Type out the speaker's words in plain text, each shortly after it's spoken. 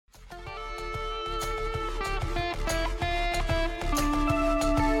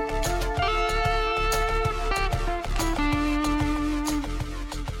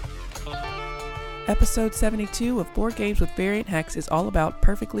Episode 72 of Board Games with Variant Hex is all about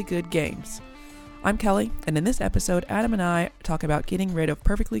perfectly good games. I'm Kelly, and in this episode, Adam and I talk about getting rid of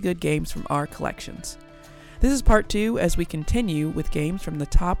perfectly good games from our collections. This is part 2 as we continue with games from the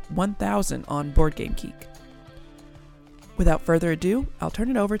top 1,000 on Board Game Geek. Without further ado, I'll turn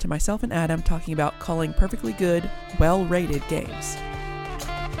it over to myself and Adam talking about calling perfectly good, well-rated games.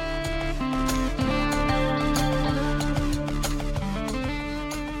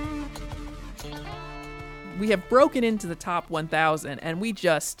 We have broken into the top 1,000, and we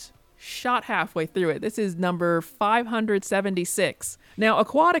just shot halfway through it. This is number 576. Now,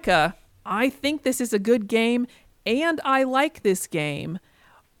 Aquatica, I think this is a good game, and I like this game,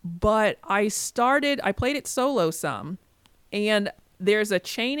 but I played it solo some, and there's a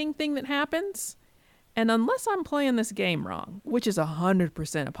chaining thing that happens, and unless I'm playing this game wrong, which is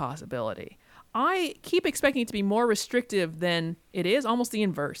 100% a possibility, I keep expecting it to be more restrictive than it is, almost the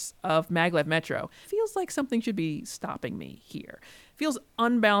inverse of Maglev Metro. Feels like something should be stopping me here. Feels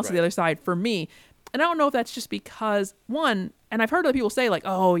unbalanced to the other side for me. And I don't know if that's just because, one, and I've heard other people say like,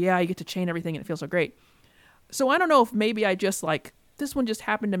 oh yeah, you get to chain everything and it feels so great. So I don't know if maybe I just like, this one just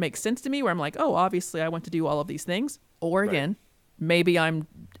happened to make sense to me where I'm like, oh, obviously I want to do all of these things. Or again, maybe I'm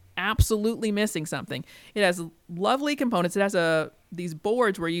absolutely missing something. It has lovely components. It has these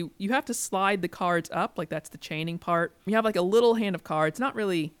boards where you have to slide the cards up, like that's the chaining part. You have like a little hand of cards. Not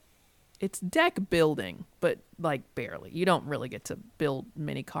really, it's deck building, but like barely. You don't really get to build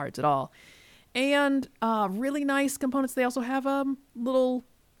many cards at all. And really nice components. They also have little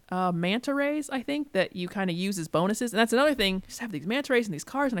manta rays, I think, that you kind of use as bonuses. And that's another thing. Just have these manta rays and these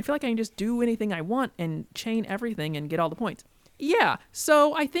cards, and I feel like I can just do anything I want and chain everything and get all the points. Yeah,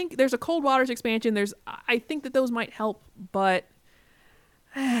 so I think there's a Cold Waters expansion. I think that those might help, but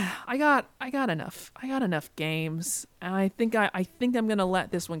I got enough. I got enough games. I think I'm gonna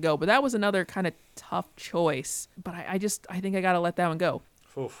let this one go. But that was another kind of tough choice. But I think I gotta let that one go.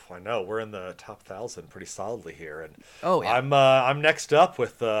 Oof, I know we're in the top 1,000 pretty solidly here, and yeah. I'm next up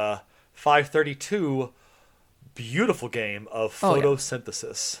with 532. Beautiful game of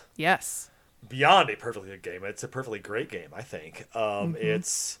photosynthesis. Yes. Beyond a perfectly good game. It's a perfectly great game, I think.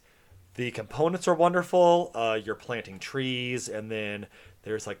 It's the components are wonderful. You're planting trees, and then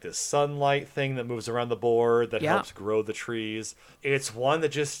there's like this sunlight thing that moves around the board that helps grow the trees. It's one that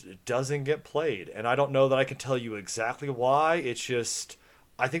just doesn't get played, and I don't know that I can tell you exactly why. It's just,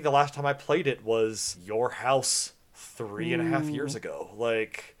 I think the last time I played it was your house 3.5 years ago.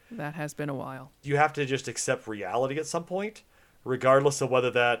 Like, that has been a while. You have to just accept reality at some point, regardless of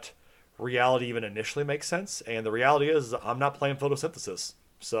whether that reality even initially makes sense. And the reality is I'm not playing photosynthesis,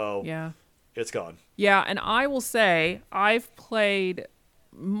 so it's gone. Yeah, and I will say I've played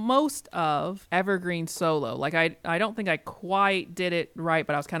most of Evergreen solo. Like I don't think I quite did it right,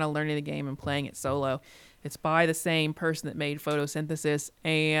 but I was kind of learning the game and playing it solo. It's by the same person that made photosynthesis,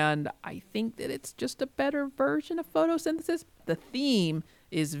 and I think that it's just a better version of photosynthesis. The theme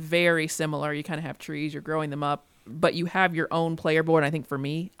is very similar. You kind of have trees, you're growing them up, but you have your own player board. I think for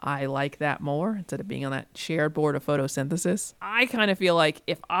me, I like that more instead of being on that shared board of photosynthesis. I kind of feel like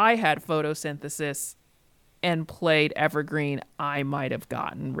if I had photosynthesis and played Evergreen, I might have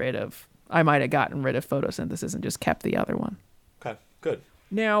gotten rid of photosynthesis and just kept the other one. Okay, good.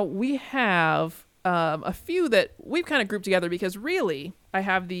 Now we have a few that we've kind of grouped together because really I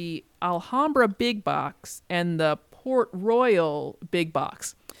have the Alhambra Big Box and the Port Royal Big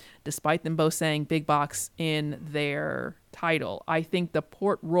Box. Despite them both saying big box in their title, I think the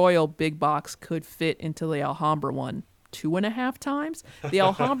Port Royal Big Box could fit into the Alhambra one 2.5 times. The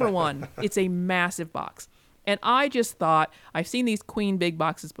Alhambra one, it's a massive box. And I just thought, I've seen these Queen Big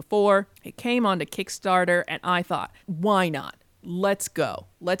Boxes before. It came onto Kickstarter, and I thought, why not? Let's go.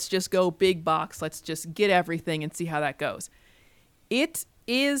 Let's just go big box. Let's just get everything and see how that goes. It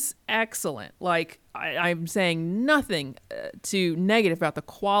is excellent. Like, I'm saying nothing too negative about the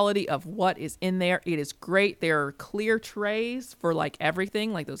quality of what is in there. It is great. There are clear trays for like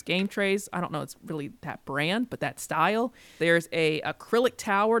everything, like those game trays. I don't know it's really that brand, but that style. There's a acrylic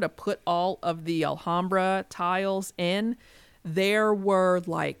tower to put all of the Alhambra tiles in. There were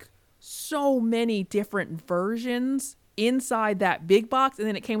like so many different versions inside that big box, and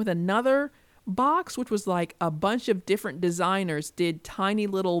then it came with another box which was like a bunch of different designers did tiny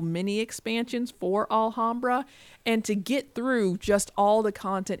little mini expansions for Alhambra, and to get through just all the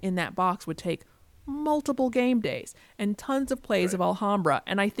content in that box would take multiple game days and tons of plays of Alhambra.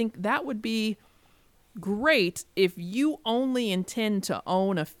 And I think that would be great if you only intend to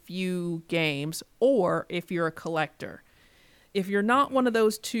own a few games, or if you're a collector. If you're not one of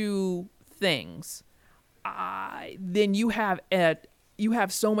those two things, then you have you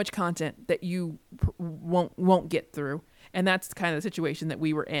have so much content that you won't get through. And that's kind of the situation that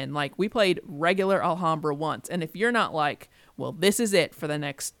we were in. Like, we played regular Alhambra once, and if you're not like, well, this is it for the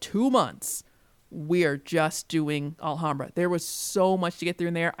next 2 months, we are just doing Alhambra. There was so much to get through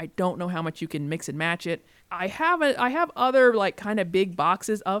in there. I don't know how much you can mix and match it. I have other like kind of big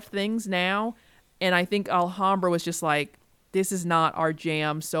boxes of things now, and I think Alhambra was just like, this is not our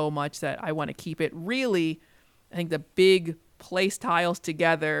jam so much that I want to keep it. Really, I think the big place tiles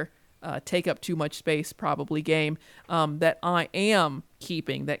together take up too much space probably game that I am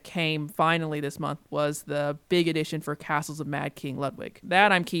keeping that came finally this month was the big edition for Castles of Mad King Ludwig.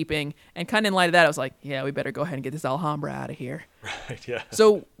 That I'm keeping, and kind of in light of that I was like, yeah, we better go ahead and get this Alhambra out of here. Right, yeah.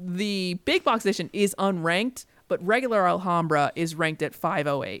 So the big box edition is unranked, but regular Alhambra is ranked at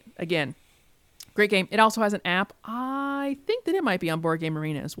 508. Again, great game. It also has an app. I think that it might be on Board Game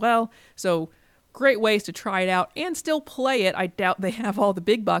Arena as well. So great ways to try it out and still play it. I doubt they have all the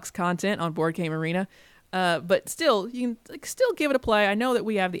big box content on Board Game Arena. But still, you can still give it a play. I know that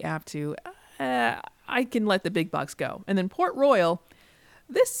we have the app too. I can let the big box go. And then Port Royal,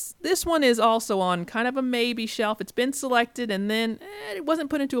 this one is also on kind of a maybe shelf. It's been selected and then it wasn't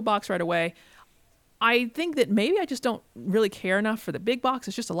put into a box right away. I think that maybe I just don't really care enough for the big box.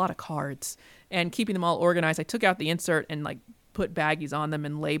 It's just a lot of cards and keeping them all organized. I took out the insert and like put baggies on them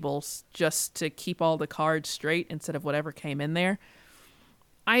and labels just to keep all the cards straight instead of whatever came in there.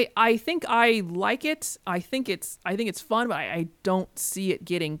 I think I like it. I think it's fun, but I don't see it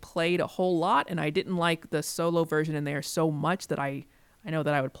getting played a whole lot, and I didn't like the solo version in there so much that I know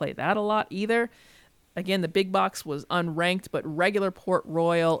that I would play that a lot either. Again, the big box was unranked, but regular Port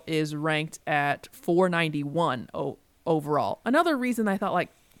Royal is ranked at 491 overall. Another reason I thought,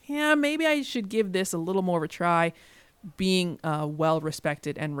 like, yeah, maybe I should give this a little more of a try, being well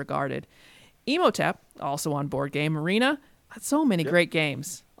respected and regarded. Emotep, also on Board Game Arena. So many great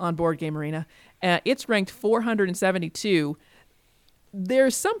games on Board Game Arena. It's ranked 472.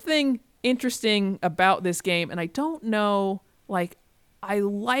 There's something interesting about this game, and I don't know, like, I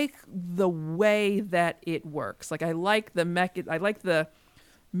like the way that it works. Like, I like the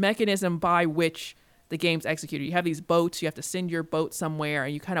mechanism by which the game's executed. You have these boats, you have to send your boat somewhere,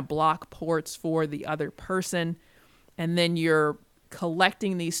 and you kind of block ports for the other person, and then you're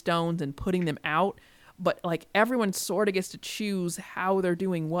collecting these stones and putting them out. But like everyone sort of gets to choose how they're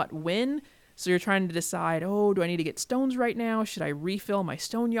doing what when. So you're trying to decide, do I need to get stones right now? Should I refill my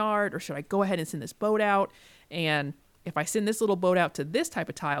stone yard? Or should I go ahead and send this boat out? And if I send this little boat out to this type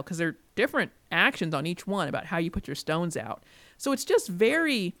of tile, because there are different actions on each one about how you put your stones out. So it's just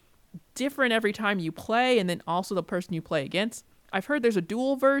very different every time you play, and then also the person you play against. I've heard there's a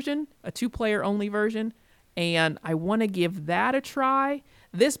dual version, a 2-player only version, and I want to give that a try.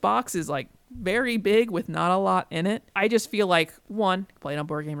 This box is like very big with not a lot in it. I just feel like, 1, play it on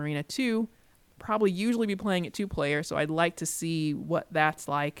Board Game Arena. 2, probably usually be playing it 2-player, so I'd like to see what that's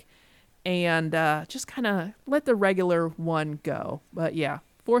like. And just kind of let the regular one go. But yeah,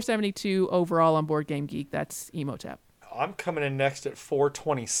 472 overall on Board Game Geek. That's Emotep. I'm coming in next at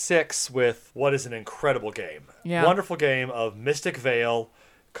 426 with what is an incredible game. Yeah. Wonderful game of Mystic Vale,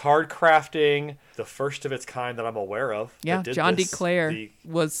 card crafting, the first of its kind that I'm aware of. Yeah, John D. Clare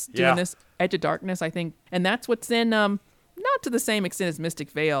was doing this. Edge of Darkness, I think. And that's what's in, not to the same extent as Mystic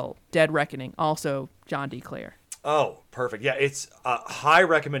Vale, Dead Reckoning, also John D. Clare. Oh, perfect. Yeah, it's a high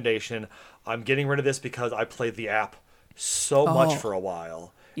recommendation. I'm getting rid of this because I played the app so much for a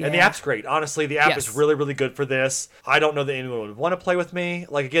while. Yeah. And the app's great. Honestly, the app is really, really good for this. I don't know that anyone would want to play with me.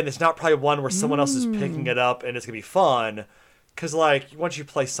 Like, again, it's not probably one where someone else is picking it up and it's going to be fun. Because, like, once you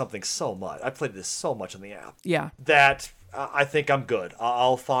play something so much, I played this so much on the app. Yeah. That I think I'm good.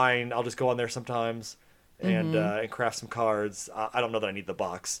 I'll just go on there sometimes and craft some cards. I don't know that I need the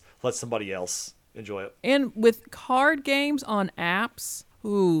box. Let somebody else enjoy it. And with card games on apps,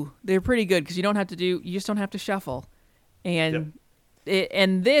 they're pretty good because you just don't have to shuffle. And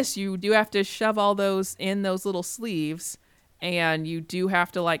and this, you do have to shove all those in those little sleeves, and you do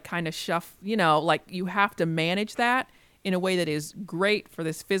have to like kind of shuffle, like you have to manage that in a way that is great for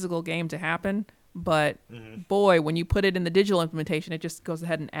this physical game to happen. But boy, when you put it in the digital implementation, it just goes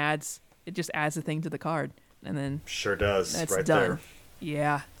ahead and adds the thing to the card. And then sure does. That's right done. There.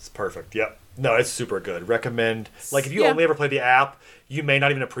 Yeah. It's perfect. Yep. No, it's super good. Recommend. Like, if you only ever play the app, you may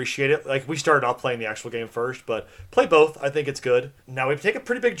not even appreciate it. Like, we started off playing the actual game first, but play both. I think it's good. Now, we take a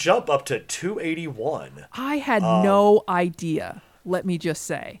pretty big jump up to 281. I had no idea, let me just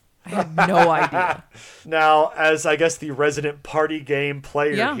say. I had no idea. Now, as I guess the resident party game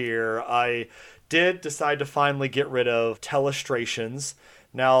player here, I did decide to finally get rid of Telestrations.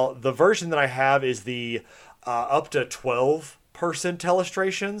 Now, the version that I have is the up to 12 person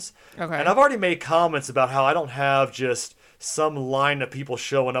telestrations. Okay. And I've already made comments about how I don't have just some line of people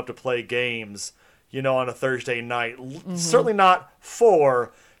showing up to play games, on a Thursday night. Certainly not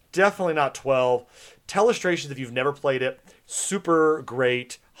 4, definitely not 12. Telestrations, if you've never played it, super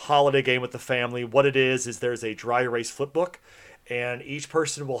great holiday game with the family. What it is there's a dry erase flip book, and each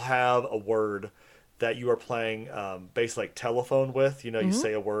person will have a word that you are playing basically like telephone with. You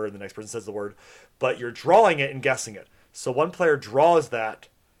say a word, and the next person says the word, but you're drawing it and guessing it. So one player draws that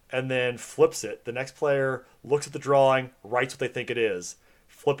and then flips it. The next player looks at the drawing, writes what they think it is.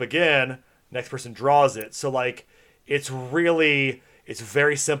 Flip again, next person draws it. So it's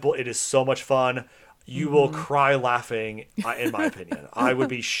very simple. It is so much fun. You will cry laughing, in my opinion. I would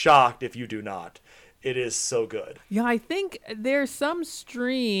be shocked if you do not. It is so good. Yeah, I think there's some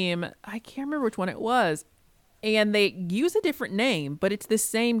stream, I can't remember which one it was, and they use a different name, but it's the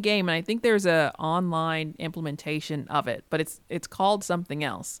same game, and I think there's a online implementation of it, but it's called something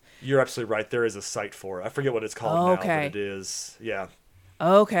else. You're absolutely right. There is a site for it. I forget what it's called now, but it is, yeah.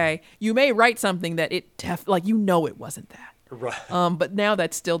 Okay. You may write something that it it wasn't that. Right. But now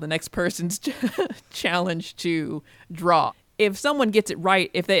that's still the next person's challenge to draw. If someone gets it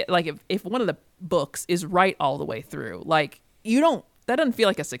right, if one of the books is right all the way through, that doesn't feel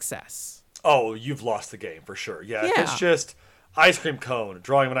like a success. Oh, you've lost the game for sure. Yeah. Yeah. If it's just ice cream cone,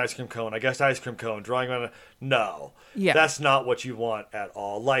 drawing of an ice cream cone, I guess ice cream cone, drawing on no. Yeah. That's not what you want at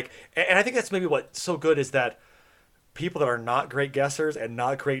all. And I think that's maybe what's so good is that people that are not great guessers and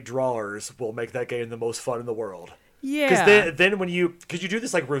not great drawers will make that game the most fun in the world. Yeah. Because then because you do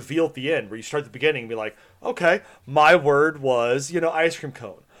this reveal at the end where you start at the beginning and be like, okay, my word was, ice cream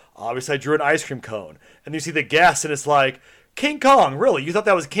cone. Obviously I drew an ice cream cone. And you see the guess and it's like, King Kong, really? You thought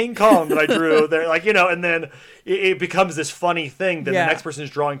that was King Kong that I drew there? And then it becomes this funny thing that the next person is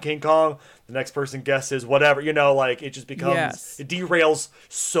drawing King Kong, the next person guesses whatever, it just becomes, it derails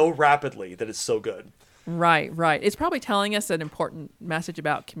so rapidly that it's so good. Right. It's probably telling us an important message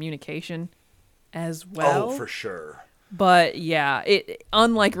about communication as well. Oh, for sure. But yeah,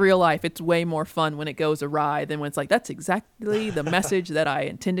 unlike real life, it's way more fun when it goes awry than when it's that's exactly the message that I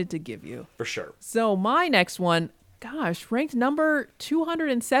intended to give you. For sure. So my next one, ranked number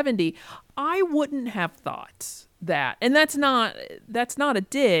 270. I wouldn't have thought that. And that's not a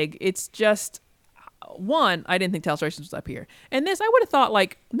dig. It's just, one, I didn't think Telestrations was up here. And this, I would have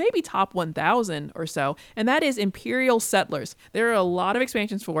thought maybe top 1,000 or so. And that is Imperial Settlers. There are a lot of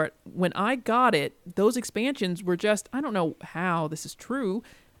expansions for it. When I got it, those expansions were just, I don't know how this is true,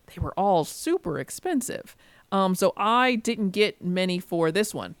 they were all super expensive. So I didn't get many for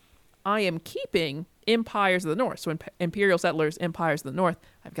this one. I am keeping Empires of the North. So Imperial Settlers, Empires of the North.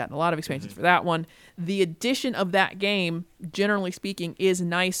 I've gotten a lot of expansions for that one. The addition of that game, generally speaking, is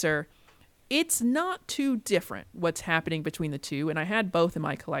nicer. It's not too different what's happening between the two, and I had both in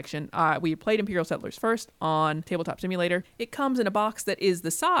my collection. We played Imperial Settlers first on Tabletop Simulator. It comes in a box that is the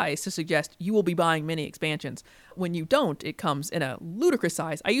size to suggest you will be buying many expansions. When you don't, it comes in a ludicrous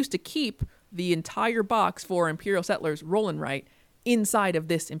size. I used to keep the entire box for Imperial Settlers Roll and Write inside of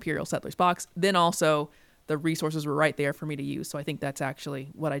this Imperial Settlers box. Then also the resources were right there for me to use. So I think that's actually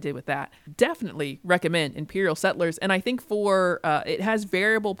what I did with that. Definitely recommend Imperial Settlers. And I think it has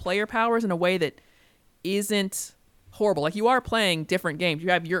variable player powers in a way that isn't horrible. You are playing different games. You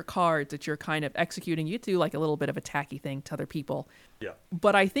have your cards that you're kind of executing. You do a little bit of a tacky thing to other people. Yeah.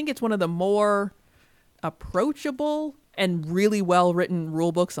 But I think it's one of the more approachable and really well-written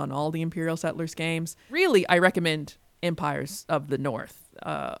rule books on all the Imperial Settlers games. Really, I recommend Empires of the North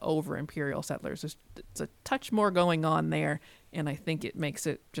over Imperial Settlers. It's a touch more going on there, and I think it makes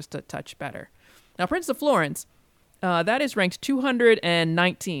it just a touch better. Now, Prince of Florence, that is ranked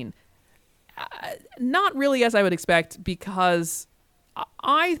 219. Not really as I would expect, because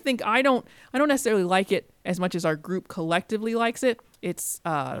I think I don't necessarily like it as much as our group collectively likes it. It's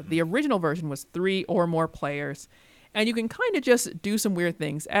the original version was 3 or more players. And you can kind of just do some weird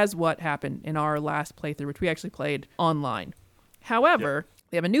things, as what happened in our last playthrough, which we actually played online. However,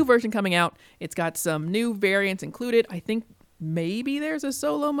 They have a new version coming out. It's got some new variants included. I think maybe there's a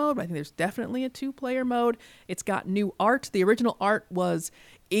solo mode, but I think there's definitely a 2-player mode. It's got new art. The original art was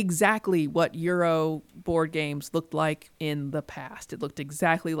exactly what Euro board games looked like in the past. It looked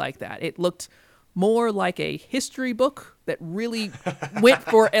exactly like that. It looked more like a history book that really went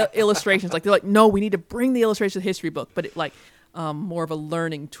for illustrations. They're like, no, we need to bring the illustration of the history book, but it more of a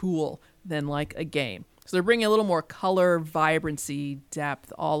learning tool than like a game. So they're bringing a little more color, vibrancy,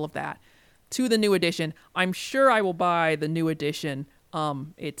 depth, all of that to the new edition. I'm sure I will buy the new edition.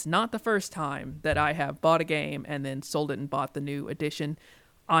 It's not the first time that I have bought a game and then sold it and bought the new edition.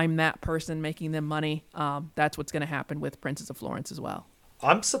 I'm that person making them money. That's what's going to happen with Princess of Florence as well.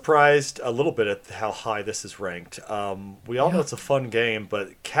 I'm surprised a little bit at how high this is ranked. We all know it's a fun game,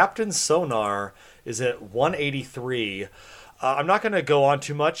 but Captain Sonar is at 183. I'm not going to go on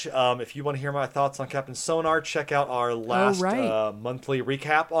too much. If you want to hear my thoughts on Captain Sonar, check out our last monthly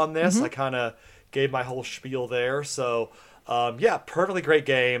recap on this. I kind of gave my whole spiel there. So, perfectly great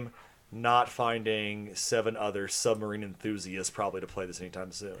game. Not finding 7 other submarine enthusiasts probably to play this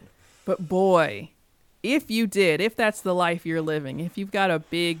anytime soon. But boy, if that's the life you're living, if you've got a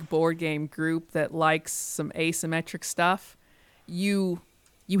big board game group that likes some asymmetric stuff, you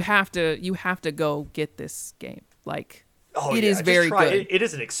have to go get this game. Like, it is very good. It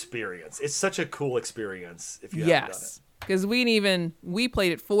is an experience. It's such a cool experience if you haven't done it. Because we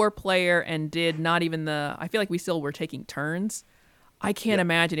played it 4-player and did not even I feel like we still were taking turns. I can't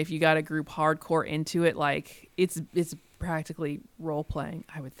imagine if you got a group hardcore into it, like it's practically role playing,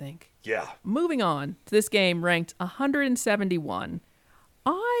 I would think. Yeah. Moving on to this game ranked 171.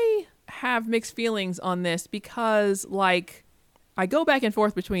 I have mixed feelings on this because, like, I go back and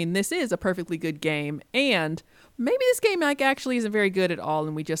forth between this is a perfectly good game and maybe this game like actually isn't very good at all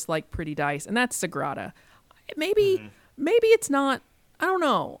and we just like pretty dice, and that's Sagrada. Maybe it's not. I don't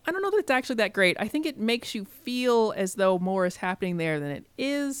know that it's actually that great. I think it makes you feel as though more is happening there than it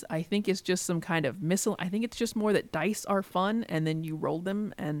is. I think it's just some kind of I think it's just more that dice are fun and then you roll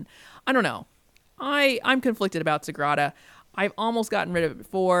them, and I don't know. I'm conflicted about Sagrada. I've almost gotten rid of it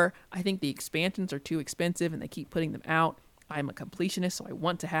before. I think the expansions are too expensive and they keep putting them out. I'm a completionist, so I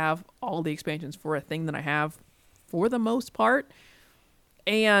want to have all the expansions for a thing that I have for the most part.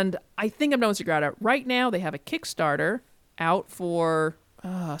 And I think I'm done with Sagrada. Right now, they have a Kickstarter out for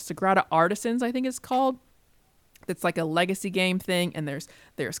Sagrada Artisans, I think it's called. That's like a legacy game thing, and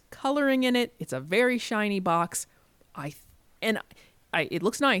there's coloring in it. It's a very shiny box. It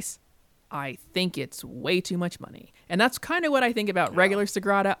looks nice. I think it's way too much money, and that's kind of what I think about regular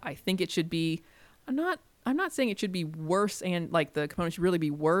Sagrada. I think it should be. I'm not saying it should be worse, and like the components should really be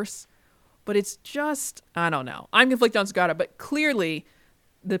worse, but it's just I don't know. I'm conflicted on Sagrada, but clearly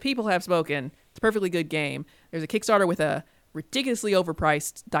the people have spoken. It's a perfectly good game. There's a Kickstarter with a ridiculously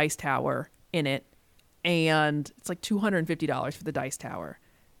overpriced dice tower in it, and it's like $250 for the dice tower.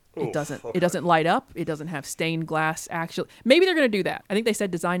 It doesn't light up. It doesn't have stained glass. Actually, maybe they're going to do that. I think they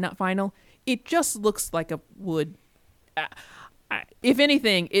said design, not final. It just looks like a wood. If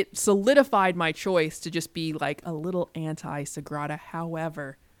anything, it solidified my choice to just be like a little anti-Sagrada.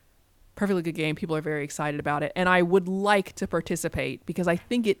 However, perfectly good game. People are very excited about it, and I would like to participate because I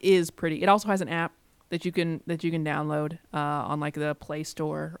think it is pretty. It also has an app that you can download on like the Play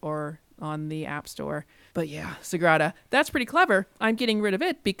Store or on the App Store. But yeah, Sagrada, that's pretty clever. I'm getting rid of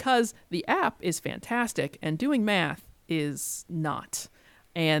it because the app is fantastic and doing math is not.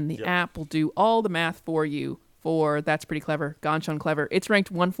 And the app will do all the math for you for That's Pretty Clever, Ganchon Clever. It's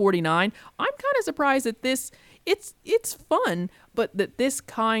ranked 149. I'm kind of surprised that it's fun, but that this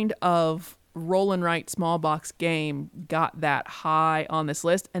kind of roll and write small box game got that high on this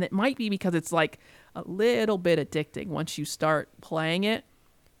list. And it might be because it's like a little bit addicting once you start playing it.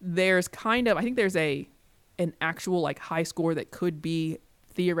 There's I think there's an actual like high score that could be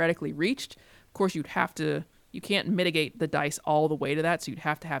theoretically reached. Of course, you can't mitigate the dice all the way to that, so you'd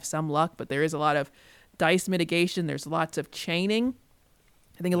have to have some luck, but there is a lot of dice mitigation. There's lots of chaining.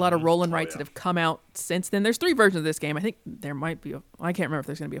 I think a lot of roll and writes that have come out since then. There's 3 versions of this game. I think there might be I can't remember if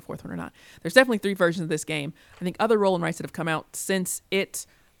there's going to be a 4th one or not. There's definitely 3 versions of this game. I think other roll and writes that have come out since it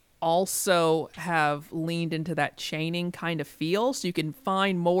also have leaned into that chaining kind of feel. So you can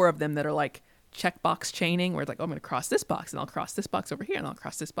find more of them that are like checkbox chaining, where it's like, oh, I'm going to cross this box and I'll cross this box over here and I'll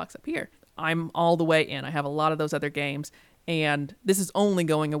cross this box up here. I'm all the way in. I have a lot of those other games, and this is only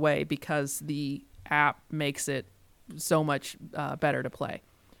going away because the app makes it so much better to play.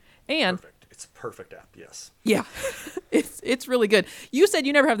 And perfect. It's a perfect app, yes. Yeah, it's really good. You said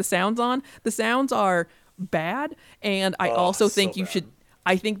you never have the sounds on. The sounds are bad, and I also think you should.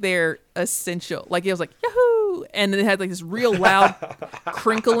 I think they're essential. Like it was like Yahoo, and it had like this real loud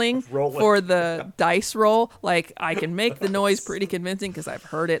crinkling for the dice roll. Like I can make the noise pretty convincing because I've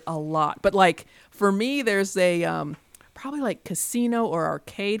heard it a lot. But like for me, there's a probably like casino or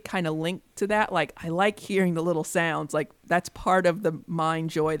arcade kind of linked to that. Like I like hearing the little sounds. Like that's part of the mind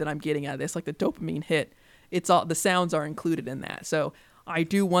joy that I'm getting out of this. Like the dopamine hit. It's all the sounds are included in that. So I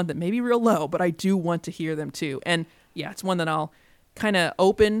do want them, maybe real low, but I do want to hear them too. And yeah, it's one that I'll kind of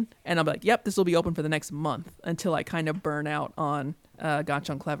open and I'll be like, yep, this will be open for the next month until I kind of burn out on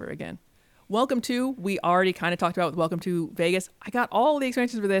Ganchon Clever again. Welcome to, we already kind of talked about with Welcome to Vegas. I got all the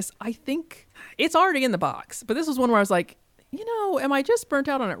expansions for this. I think it's already in the box, but this was one where I was like, am I just burnt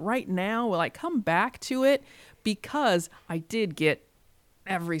out on it right now? Will I come back to it? Because I did get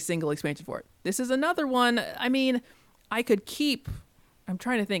every single expansion for it. This is another one. I mean, I'm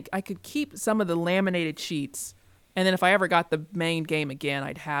trying to think. I could keep some of the laminated sheets. And then if I ever got the main game again,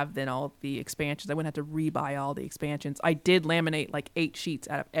 I'd have then all the expansions. I wouldn't have to rebuy all the expansions. I did laminate like 8 sheets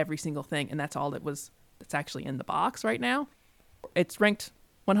out of every single thing, and that's all that's actually in the box right now. It's ranked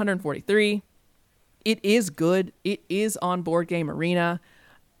 143. It is good. It is on Board Game Arena.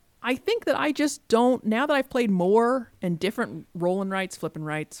 I think that I just don't, now that I've played more and different roll and writes, flip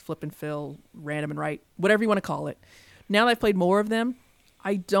and fill, random and write, whatever you want to call it. Now that I've played more of them,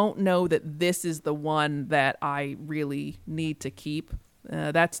 I don't know that this is the one that I really need to keep.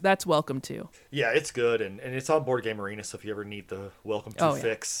 That's welcome too. Yeah, it's good, and it's on Board Game Arena, so if you ever need the welcome to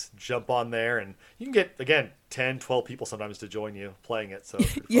fix, jump on there, and you can get, again, 10, 12 people sometimes to join you playing it. So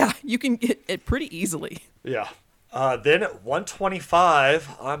yeah, you can get it pretty easily. Yeah. Then at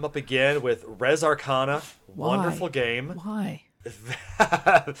 125, I'm up again with Res Arcana. Why? Wonderful game. Why?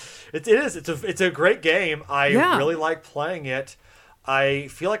 It is. It's a great game. I really like playing it. I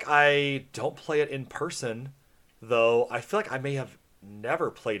feel like I don't play it in person, though. I feel like I may have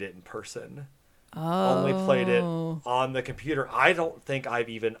never played it in person. Only played it on the computer. I don't think I've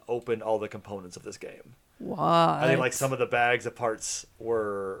even opened all the components of this game. What? I think like some of the bags of parts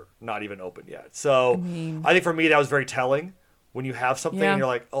were not even opened yet. So I think for me that was very telling when you have something and you're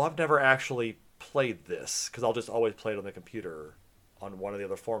like, oh, I've never actually played this, because I'll just always play it on the computer on one of the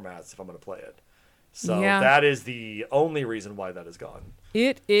other formats if I'm going to play it. So that is the only reason why that is gone.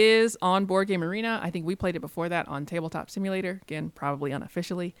 It is on Board Game Arena. I think we played it before that on Tabletop Simulator. Again, probably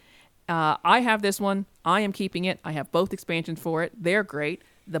unofficially. I have this one. I am keeping it. I have both expansions for it. They're great.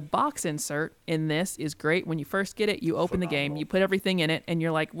 The box insert in this is great. When you first get it, you open the game, you put everything in it, and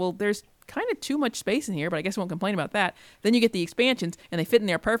you're like, well, there's kind of too much space in here, but I guess I won't complain about that. Then you get the expansions, and they fit in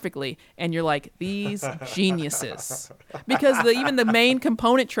there perfectly, and you're like, these geniuses. Because even the main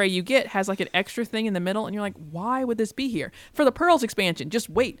component tray you get has like an extra thing in the middle, and you're like, why would this be here? For the Pearls expansion, just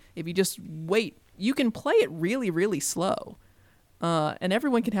wait. If you just wait, you can play it really, really slow. And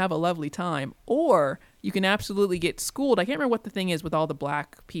everyone can have a lovely time. Or you can absolutely get schooled. I can't remember what the thing is with all the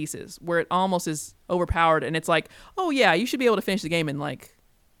black pieces, where it almost is overpowered, and it's like, oh yeah, you should be able to finish the game in like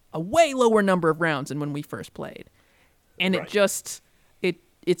a way lower number of rounds than when we first played. And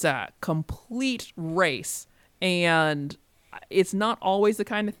it's a complete race, and it's not always the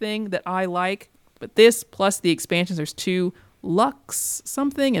kind of thing that I like, but this plus the expansions, there's 2 Lux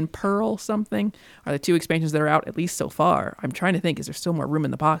something and Pearl something are the 2 expansions that are out, at least so far. I'm trying to think, is there still more room in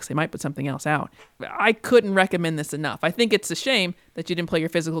the box? They might put something else out. I couldn't recommend this enough. I think it's a shame that you didn't play your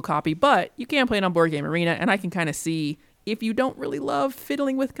physical copy, but you can play it on Board Game Arena, and I can kind of see if you don't really love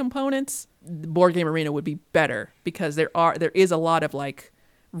fiddling with components, Board Game Arena would be better, because there is a lot of like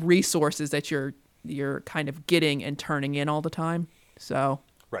resources that you're kind of getting and turning in all the time. So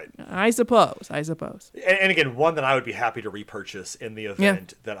right, I suppose. And again, one that I would be happy to repurchase in the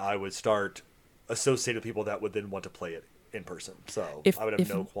event that I would start associated with people that would then want to play it in person. So I would have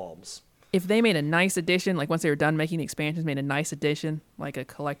no qualms. If they made a nice edition, like once they were done making the expansions, made a nice edition, like a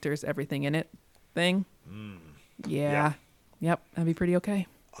collector's everything in it thing. Yeah. Yep, that'd be pretty okay.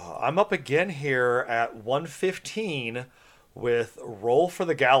 I'm up again here at 115 with Roll for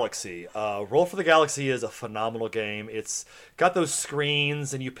the Galaxy. Roll for the Galaxy is a phenomenal game. It's got those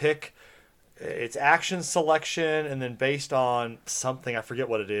screens, and you pick its action selection, and then based on something, I forget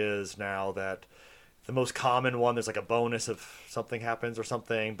what it is now, that the most common one, there's like a bonus if something happens or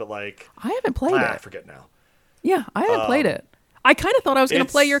something, but like... I haven't played it. I forget now. Yeah, I haven't played it. I kind of thought I was going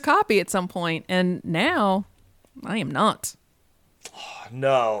to play your copy at some point, and now I am not.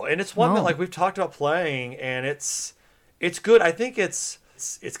 No, and it's one that like we've talked about playing, and it's good. I think it's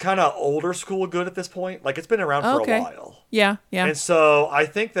kind of older school good at this point. Like, it's been around for a while. Yeah. And so I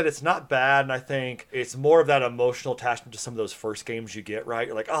think that it's not bad, and I think it's more of that emotional attachment to some of those first games you get, right?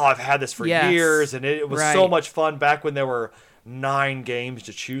 You're like, oh, I've had this for years, and it was so much fun back when there were 9 games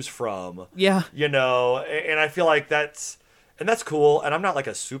to choose from. Yeah. You know, and I feel like that's cool, and I'm not like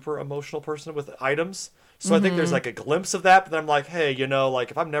a super emotional person with items. So I think there's like a glimpse of that, but then I'm like, hey, you know,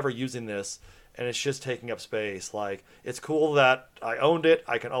 like if I'm never using this and it's just taking up space, like it's cool that I owned it.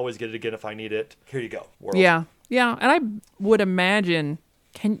 I can always get it again if I need it. Here you go, world. Yeah. And I would imagine,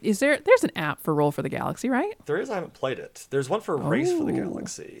 there's an app for Roll for the Galaxy, right? There is. I haven't played it. There's one for Race for the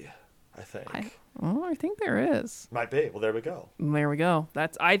Galaxy, I think. I think there is. Might be. Well, there we go. There we go.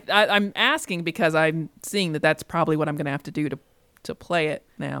 That's I'm asking because I'm seeing that's probably what I'm going to have to do to play it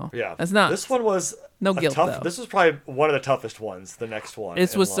now. Yeah. That's not. This one was no guilt, though. This was probably one of the toughest ones, the next one.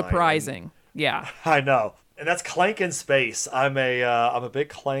 This was surprising. Yeah. I know. And that's Clank in space. I'm a big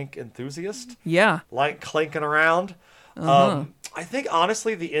Clank enthusiast. Yeah. Like clanking around. I think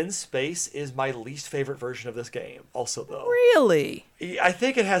honestly the in space is my least favorite version of this game. Also though. Really? I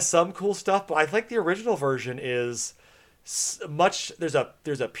think it has some cool stuff, but I think the original version is much there's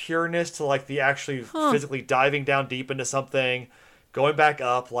a pureness to like the actually physically diving down deep into something, going back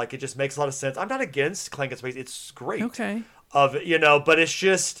up, like it just makes a lot of sense. I'm not against Clank in space. It's great. Okay. But it's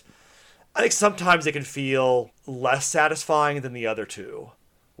just I think sometimes it can feel less satisfying than the other two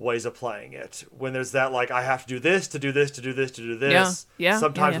ways of playing it. When there's that, like, I have to do this, to do this, to do this, to do this. Yeah.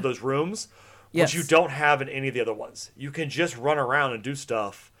 Sometimes with those rooms, Yes. which you don't have in any of the other ones. You can just run around and do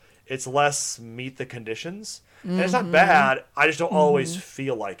stuff. It's less meet the conditions. And it's not bad. I just don't always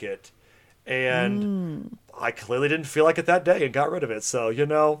feel like it. And I clearly didn't feel like it that day and got rid of it. So,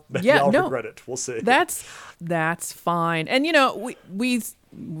 maybe I'll regret it. We'll see. That's fine. And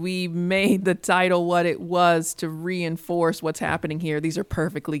we made the title what it was to reinforce what's happening here. These are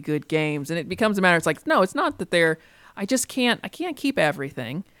perfectly good games. And it becomes a matter, it's like, no, it's not that I can't keep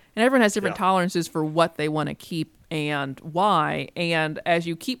everything. And everyone has different tolerances for what they want to keep and why. And as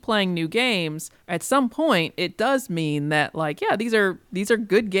you keep playing new games, at some point it does mean that, like, yeah, these are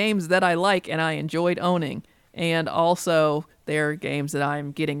good games that I like and I enjoyed owning. And also they're games that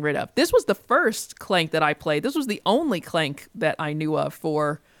I'm getting rid of. This was the first Clank that I played. This was the only Clank that I knew of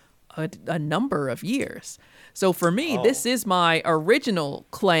for a number of years. So for me, this is my original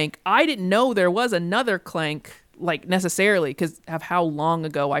Clank. I didn't know there was another Clank, like, necessarily, because of how long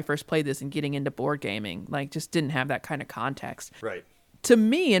ago I first played this and getting into board gaming. Like, just didn't have that kind of context. Right. To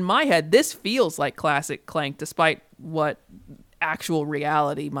me, in my head, this feels like classic Clank, despite what actual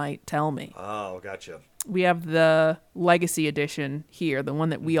reality might tell me. Oh, gotcha. We have the Legacy Edition here. The one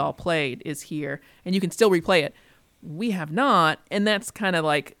that we all played is here, and you can still replay it. We have not, and that's kind of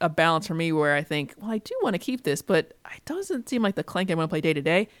like a balance for me where I think, well, I do want to keep this, but it doesn't seem like the Clank I want to play day to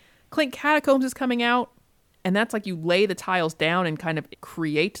day. Clank Catacombs is coming out, and that's like you lay the tiles down and kind of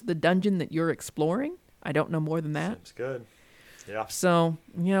create the dungeon that you're exploring. I don't know more than that. Seems good. Yeah. So,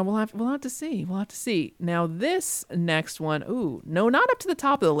 we'll have to see. We'll have to see. Now, this next one, not up to the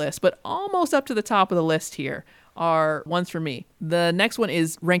top of the list, but almost up to the top of the list here are ones for me. The next one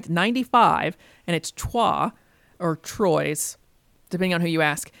is ranked 95, and it's Troyes, or Troyes, depending on who you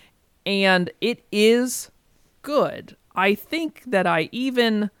ask. And it is good. I think that I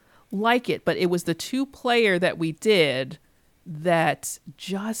even like it, but it was the 2-player that we did that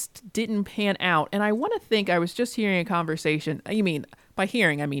just didn't pan out. And I want to think I was just hearing a conversation, by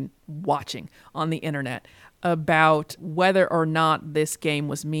hearing, I mean watching on the internet, about whether or not this game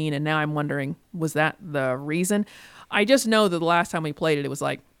was mean. And now I'm wondering, was that the reason? I just know that the last time we played it, it was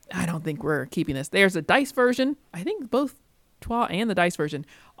like, I don't think we're keeping this. There's a dice version. I think both Troyes and the dice version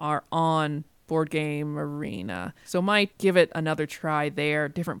are on Board Game Arena, so might give it another try there.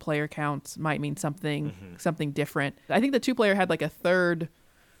 Different player counts might mean something different. I think the 2-player had like a third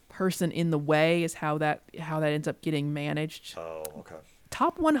person in the way is how that ends up getting managed. Oh, okay.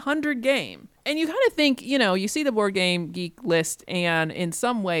 Top 100 game, and you kind of think, you see the Board Game Geek list, and in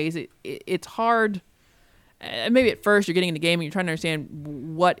some ways it's hard. Maybe at first you're getting into gaming, you're trying to understand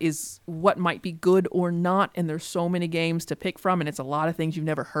what might be good or not, and there's so many games to pick from, and it's a lot of things you've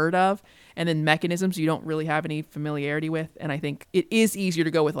never heard of, and then mechanisms you don't really have any familiarity with. And I think it is easier to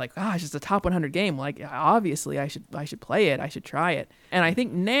go with like, it's just a top 100 game. Like, obviously I should play it, I should try it. And I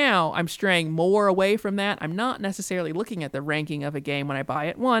think now I'm straying more away from that. I'm not necessarily looking at the ranking of a game when I buy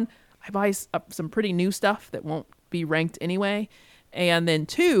it. One, I buy some pretty new stuff that won't be ranked anyway, and then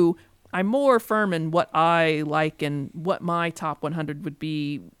 2, I'm more firm in what I like, and what my top 100 would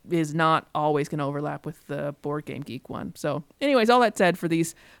be is not always going to overlap with the Board Game Geek one. So anyways, all that said, for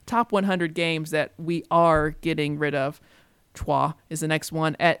these top 100 games that we are getting rid of, Troyes is the next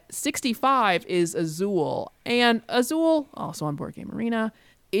one. At 65 is Azul. And Azul, also on Board Game Arena,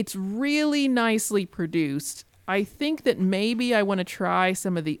 it's really nicely produced. I think that maybe I want to try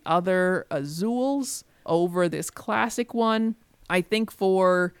some of the other Azuls over this classic one. I think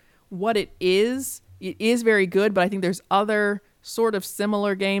for what it is very good, but I think there's other sort of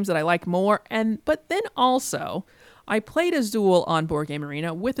similar games that I like more. But then also, I played Azul on Board Game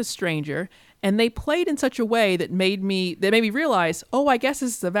Arena with a stranger, and they played in such a way that made me realize, I guess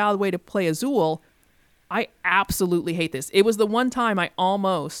this is a valid way to play Azul. I absolutely hate this. It was the one time I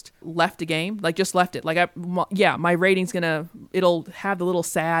almost left a game, like just left it. Like, my rating's it'll have the little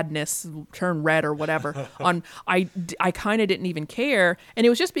sadness turn red or whatever. I kind of didn't even care, and it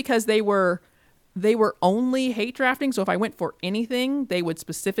was just because they were only hate drafting. So if I went for anything, they would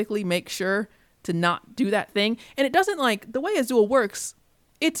specifically make sure to not do that thing. And it doesn't, like, the way Azul works,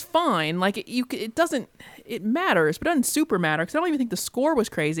 it's fine. Like it doesn't, it matters, but it doesn't super matter because I don't even think the score was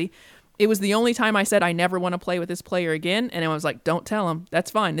crazy. It was the only time I said I never want to play with this player again, and I was like, don't tell him. That's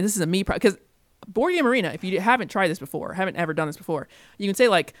fine. And this is a me because Board Game Arena. If you haven't tried this before, haven't ever done this before, you can say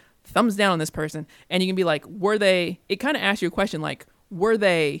like thumbs down on this person, and you can be like, were they? It kind of asks you a question like, were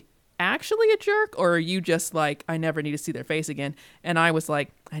they actually a jerk, or are you just like, I never need to see their face again? And I was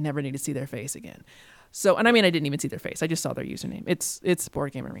like, I never need to see their face again. So, and I mean, I didn't even see their face. I just saw their username. It's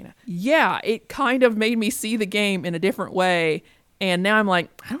Board Game Arena. Yeah, it kind of made me see the game in a different way. And now I'm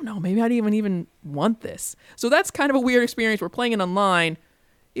like, I don't know, maybe I didn't even want this. So that's kind of a weird experience. We're playing it online.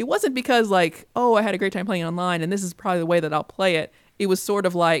 It wasn't because like, oh, I had a great time playing online and this is probably the way that I'll play it. It was sort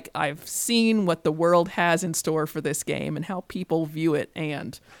of like I've seen what the world has in store for this game and how people view it,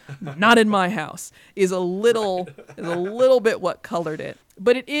 and not in my house is a little bit what colored it.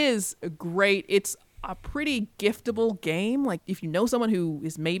 But it is great. It's a pretty giftable game. Like if you know someone who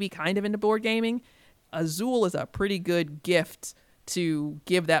is maybe kind of into board gaming, Azul is a pretty good gift to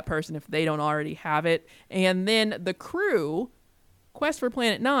give that person if they don't already have it. And then The Crew, Quest for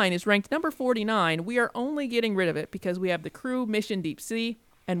Planet 9, is ranked number 49. We are only getting rid of it because we have The Crew Mission Deep Sea,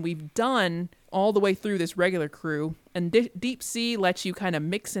 and we've done all the way through this regular Crew. And Deep Sea lets you kind of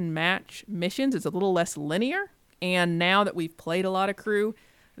mix and match missions. It's a little less linear. And now that we've played a lot of Crew,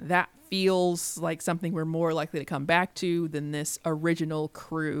 that feels like something we're more likely to come back to than this original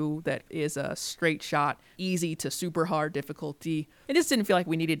Crew that is a straight shot, easy to super hard difficulty. It just didn't feel like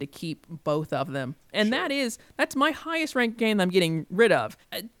we needed to keep both of them. And sure. That's my highest ranked game that I'm getting rid of.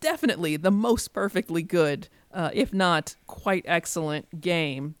 Definitely the most perfectly good, if not quite excellent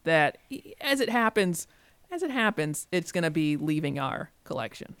game that, as it happens, it's going to be leaving our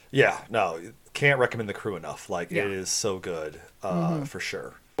collection. Yeah, no, can't recommend The Crew enough. Like, yeah. It is so good, for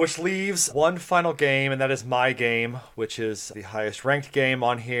sure. Which leaves one final game, and that is my game, which is the highest ranked game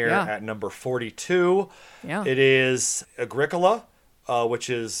on here at number 42. Yeah. It is Agricola, which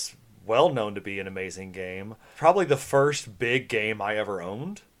is well known to be an amazing game. Probably the first big game I ever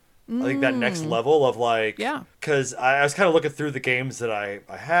owned. I think that next level of like, because I was kind of looking through the games that I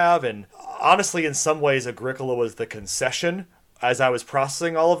have, and honestly, in some ways, Agricola was the concession as I was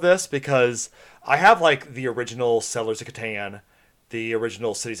processing all of this, because I have like the original Settlers of Catan, the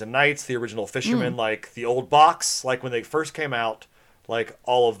original Cities and Knights, the original Fisherman, like the old box, like when they first came out, like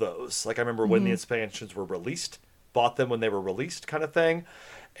all of those. Like I remember when the expansions were released, bought them when they were released kind of thing.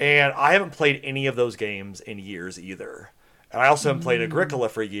 And I haven't played any of those games in years either. And I also haven't played Agricola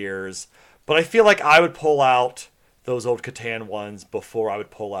for years, but I feel like I would pull out those old Catan ones before I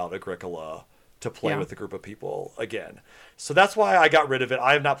would pull out Agricola to play with a group of people again. So that's why I got rid of it.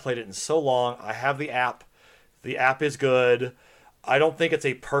 I have not played it in so long. I have the app. The app is good. I don't think it's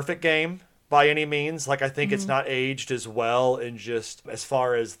a perfect game by any means. Like, I think it's not aged as well, and just as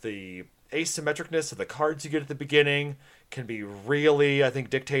far as the asymmetricness of the cards you get at the beginning can be really, I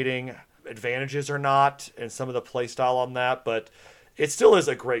think, dictating advantages or not, and some of the play style on that. But it still is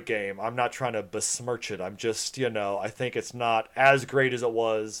a great game. I'm not trying to besmirch it. I'm just, I think it's not as great as it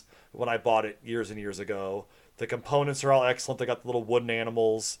was when I bought it years and years ago. The components are all excellent. They got the little wooden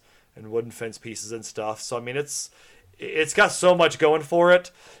animals and wooden fence pieces and stuff. So, I mean, it's got so much going for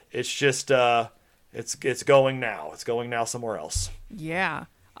it. It's just, it's going now. It's going now somewhere else. Yeah.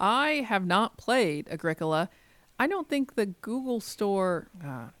 I have not played Agricola. I don't think the Google store,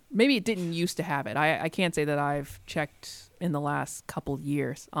 maybe it didn't used to have it. I can't say that I've checked in the last couple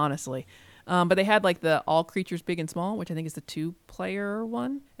years, honestly. But they had like the All Creatures Big and Small, which I think is the 2-player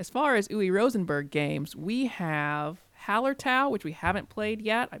one. As far as Uwe Rosenberg games, we have Hallertau, which we haven't played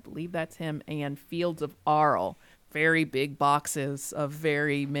yet. I believe that's him, and Fields of Arle. Very big boxes of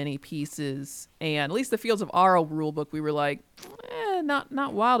very many pieces. And at least the Fields of Arle rulebook, we were like,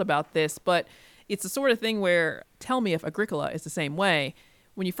 not wild about this. But it's the sort of thing where, tell me if Agricola is the same way.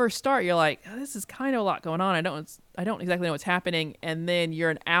 When you first start, you're like, this is kind of a lot going on. I don't exactly know what's happening. And then you're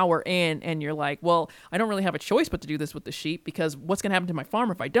an hour in and you're like, well, I don't really have a choice but to do this with the sheep, because what's going to happen to my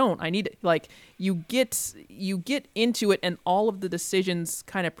farm if I don't? I need it. Like, you get into it, and all of the decisions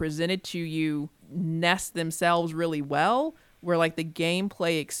kind of presented to you nest themselves really well, where like the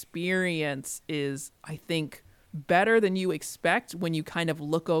gameplay experience is, I think, better than you expect when you kind of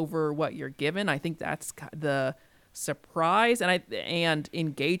look over what you're given. I think that's the surprise and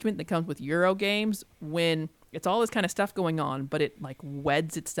engagement that comes with Euro games, when it's all this kind of stuff going on, but it like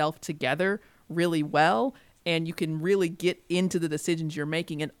weds itself together really well, and you can really get into the decisions you're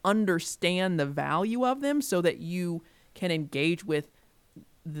making and understand the value of them, so that you can engage with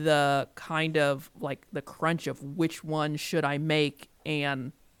the kind of like the crunch of which one should I make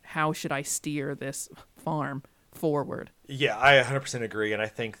and how should I steer this farm forward. Yeah, I 100% agree, and I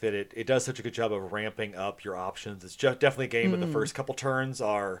think that it does such a good job of ramping up your options. It's just definitely a game where the first couple turns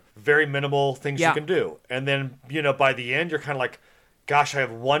are very minimal things you can do. And then, by the end, you're kind of like, gosh, I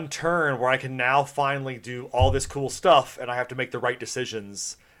have one turn where I can now finally do all this cool stuff, and I have to make the right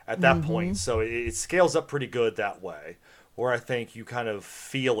decisions at that point. So it scales up pretty good that way, where I think you kind of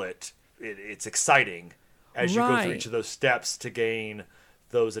feel it's exciting as you go through each of those steps to gain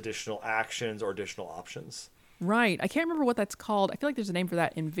those additional actions or additional options. Right. I can't remember what that's called. I feel like there's a name for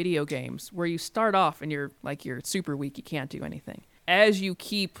that in video games where you start off and you're super weak. You can't do anything. As you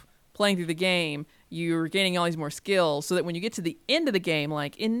keep playing through the game, you're gaining all these more skills so that when you get to the end of the game,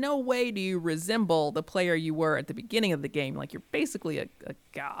 like in no way do you resemble the player you were at the beginning of the game. Like you're basically a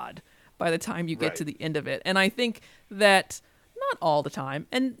god by the time you get to the end of it. And I think that not all the time,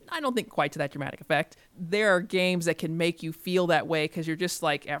 and I don't think quite to that dramatic effect, there are games that can make you feel that way because you're just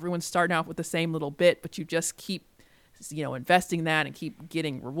like, everyone's starting out with the same little bit, but you just keep, investing that and keep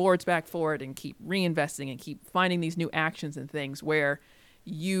getting rewards back for it and keep reinvesting and keep finding these new actions and things where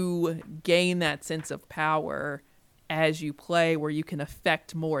you gain that sense of power as you play, where you can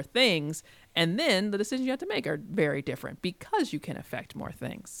affect more things. And then the decisions you have to make are very different because you can affect more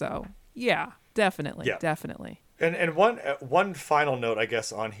things. So yeah, definitely. And one final note, I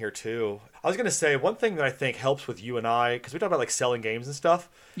guess, on here too. I was going to say one thing that I think helps with you and I, because we talk about like selling games and stuff.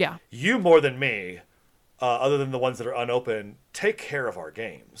 Yeah. You more than me, other than the ones that are unopened, take care of our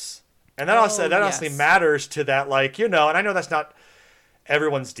games, and that honestly matters to that. Like and I know that's not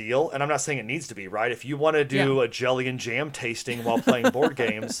everyone's deal, and I'm not saying it needs to be, right. If you want to do a jelly and jam tasting while playing board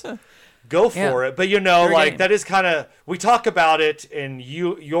games, go for it. But that is kind of, we talk about it in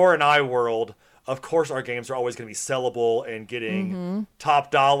your and I world. Of course, our games are always going to be sellable and getting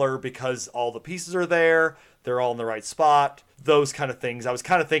top dollar because all the pieces are there. They're all in the right spot. Those kind of things. I was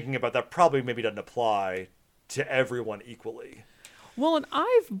kind of thinking about that probably maybe doesn't apply to everyone equally. Well, and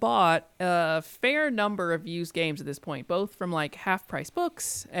I've bought a fair number of used games at this point, both from like half-price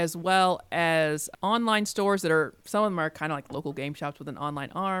books as well as online stores that are, some of them are kind of like local game shops with an online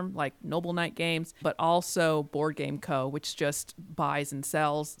arm, like Noble Knight Games, but also Board Game Co., which just buys and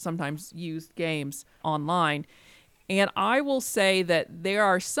sells sometimes used games online. And I will say that there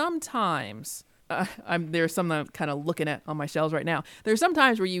are some times, there's some that I'm kind of looking at on my shelves right now. There's some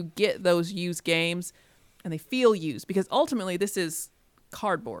times where you get those used games and they feel used because ultimately this is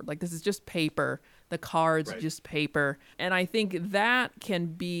cardboard. Like this is just paper. The cards just paper. And I think that can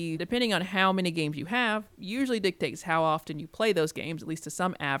be, depending on how many games you have, usually dictates how often you play those games, at least to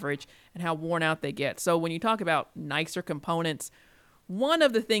some average, and how worn out they get. So when you talk about nicer components, one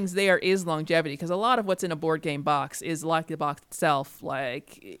of the things there is longevity, because a lot of what's in a board game box is like the box itself.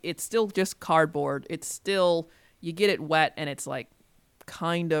 Like it's still just cardboard. It's still, you get it wet and it's like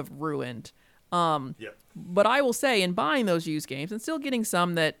kind of ruined. But I will say, in buying those used games and still getting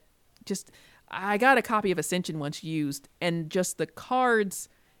some that just, I got a copy of Ascension once used, and just the cards,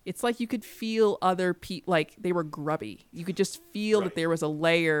 it's like you could feel other people, like they were grubby. You could just feel that there was a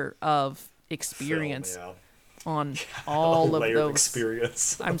layer of experience on all of those.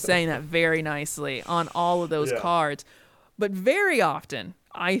 Experience. I'm saying that very nicely, on all of those cards. But very often,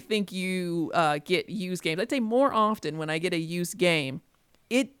 I think you get used games. I'd say more often when I get a used game,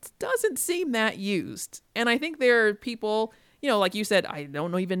 it doesn't seem that used. And I think there are people, like you said, I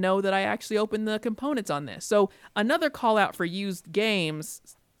don't even know that I actually opened the components on this. So another call out for used games,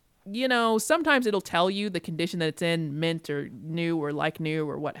 sometimes it'll tell you the condition that it's in, mint or new or like new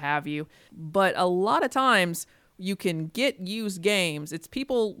or what have you. But a lot of times you can get used games. It's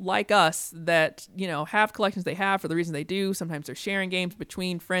people like us that, have collections they have for the reason they do. Sometimes they're sharing games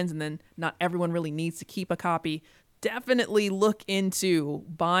between friends, and then not everyone really needs to keep a copy. Definitely look into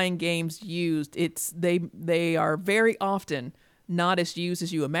buying games used. They are very often not as used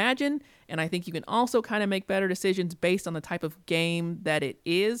as you imagine, and I think you can also kind of make better decisions based on the type of game that it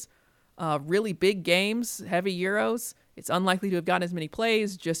is. Really big games, heavy Euros, it's unlikely to have gotten as many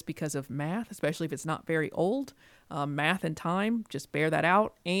plays just because of math, especially if it's not very old. Math and time just bear that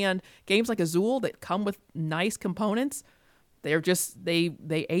out. And games like Azul that come with nice components,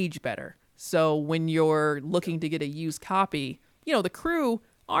 they age better. So when you're looking to get a used copy, the Crew,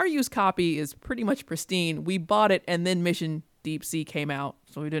 our used copy is pretty much pristine. We bought it and then Mission Deep Sea came out.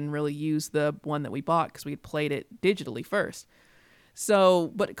 So we didn't really use the one that we bought because we had played it digitally first.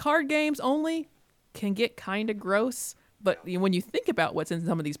 So, but card games only can get kind of gross. But when you think about what's in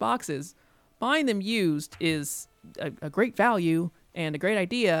some of these boxes, buying them used is a great value and a great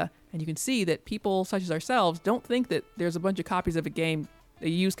idea. And you can see that people such as ourselves don't think that there's a bunch of copies of a game,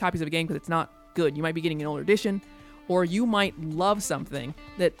 used copies of a game because it's not good. You might be getting an older edition, or you might love something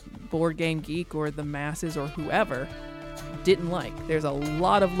that Board Game Geek or the masses or whoever didn't like. There's a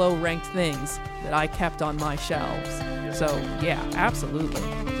lot of low-ranked things that I kept on my shelves. Yeah. So, yeah, absolutely.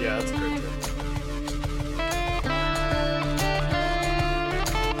 Yeah, that's a great tip.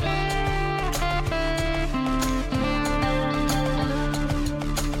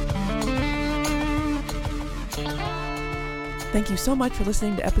 Thank you so much for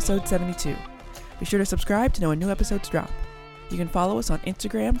listening to episode 72. Be sure to subscribe to know when new episodes drop. You can follow us on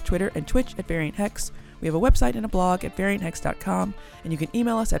Instagram, Twitter, and Twitch at Variant Hex. We have a website and a blog at varianthex.com, and you can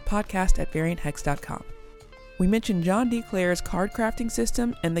email us at podcast@varianthex.com. We mentioned John D. Clare's card crafting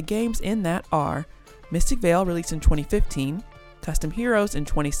system, and the games in that are Mystic Vale, released in 2015, Custom Heroes in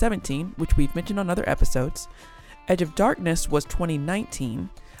 2017, which we've mentioned on other episodes, Edge of Darkness was 2019,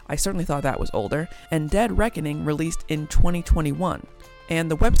 I certainly thought that was older, and Dead Reckoning, released in 2021. And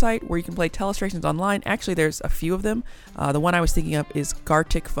the website where you can play Telestrations online, actually there's a few of them. The one I was thinking of is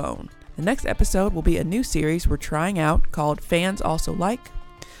Gartic Phone. The next episode will be a new series we're trying out called Fans Also Like,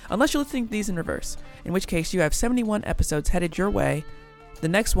 unless you're listening to these in reverse, in which case you have 71 episodes headed your way. The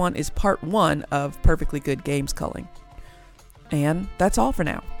next one is part 1 of Perfectly Good Games Culling. And that's all for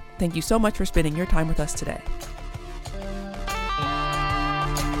now. Thank you so much for spending your time with us today.